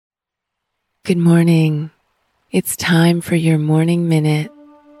Good morning. It's time for your morning minute.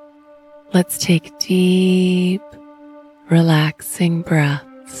 Let's take deep, relaxing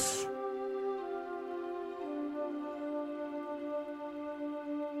breaths.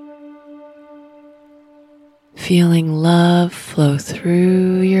 Feeling love flow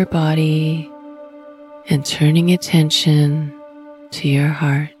through your body and turning attention to your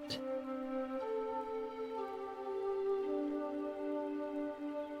heart.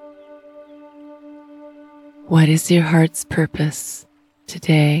 What is your heart's purpose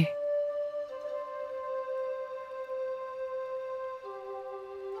today?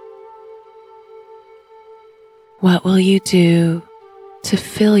 What will you do to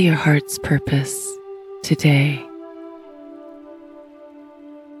fill your heart's purpose today?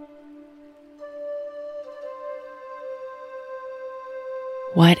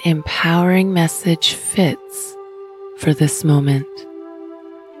 What empowering message fits for this moment?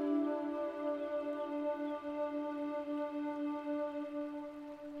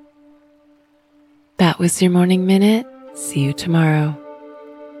 That was your morning minute. See you tomorrow.